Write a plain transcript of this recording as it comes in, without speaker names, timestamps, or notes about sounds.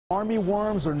Army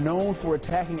worms are known for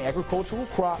attacking agricultural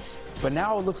crops, but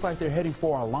now it looks like they're heading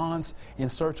for our lawns in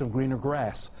search of greener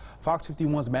grass. Fox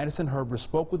 51's Madison Herber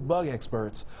spoke with bug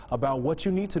experts about what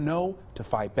you need to know to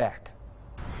fight back.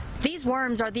 These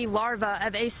worms are the larvae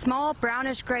of a small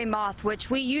brownish-gray moth,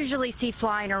 which we usually see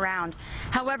flying around.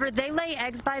 However, they lay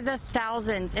eggs by the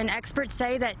thousands, and experts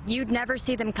say that you'd never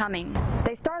see them coming.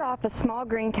 They start off as small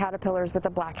green caterpillars with a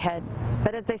black head,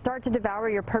 but as they start to devour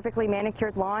your perfectly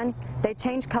manicured lawn, they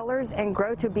change colors and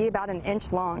grow to be about an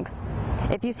inch long.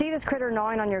 If you see this critter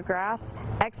gnawing on your grass,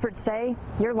 experts say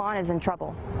your lawn is in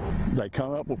trouble. They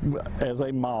come up as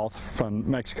a moth from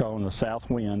Mexico in the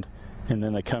south wind, and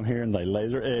then they come here and they lay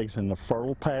their eggs in the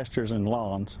fertile pastures and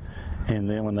lawns, and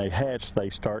then when they hatch they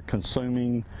start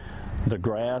consuming the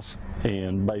grass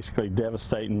and basically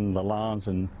devastating the lawns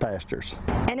and pastures.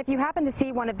 And if you happen to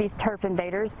see one of these turf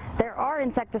invaders, there are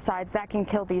insecticides that can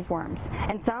kill these worms,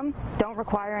 and some don't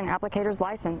require an applicator's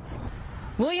license.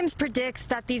 Williams predicts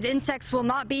that these insects will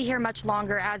not be here much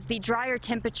longer as the drier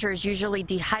temperatures usually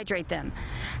dehydrate them.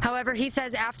 However, he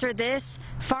says after this,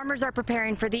 farmers are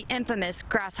preparing for the infamous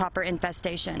grasshopper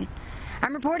infestation.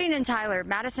 I'm reporting in Tyler,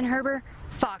 Madison Herber,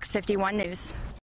 Fox 51 News.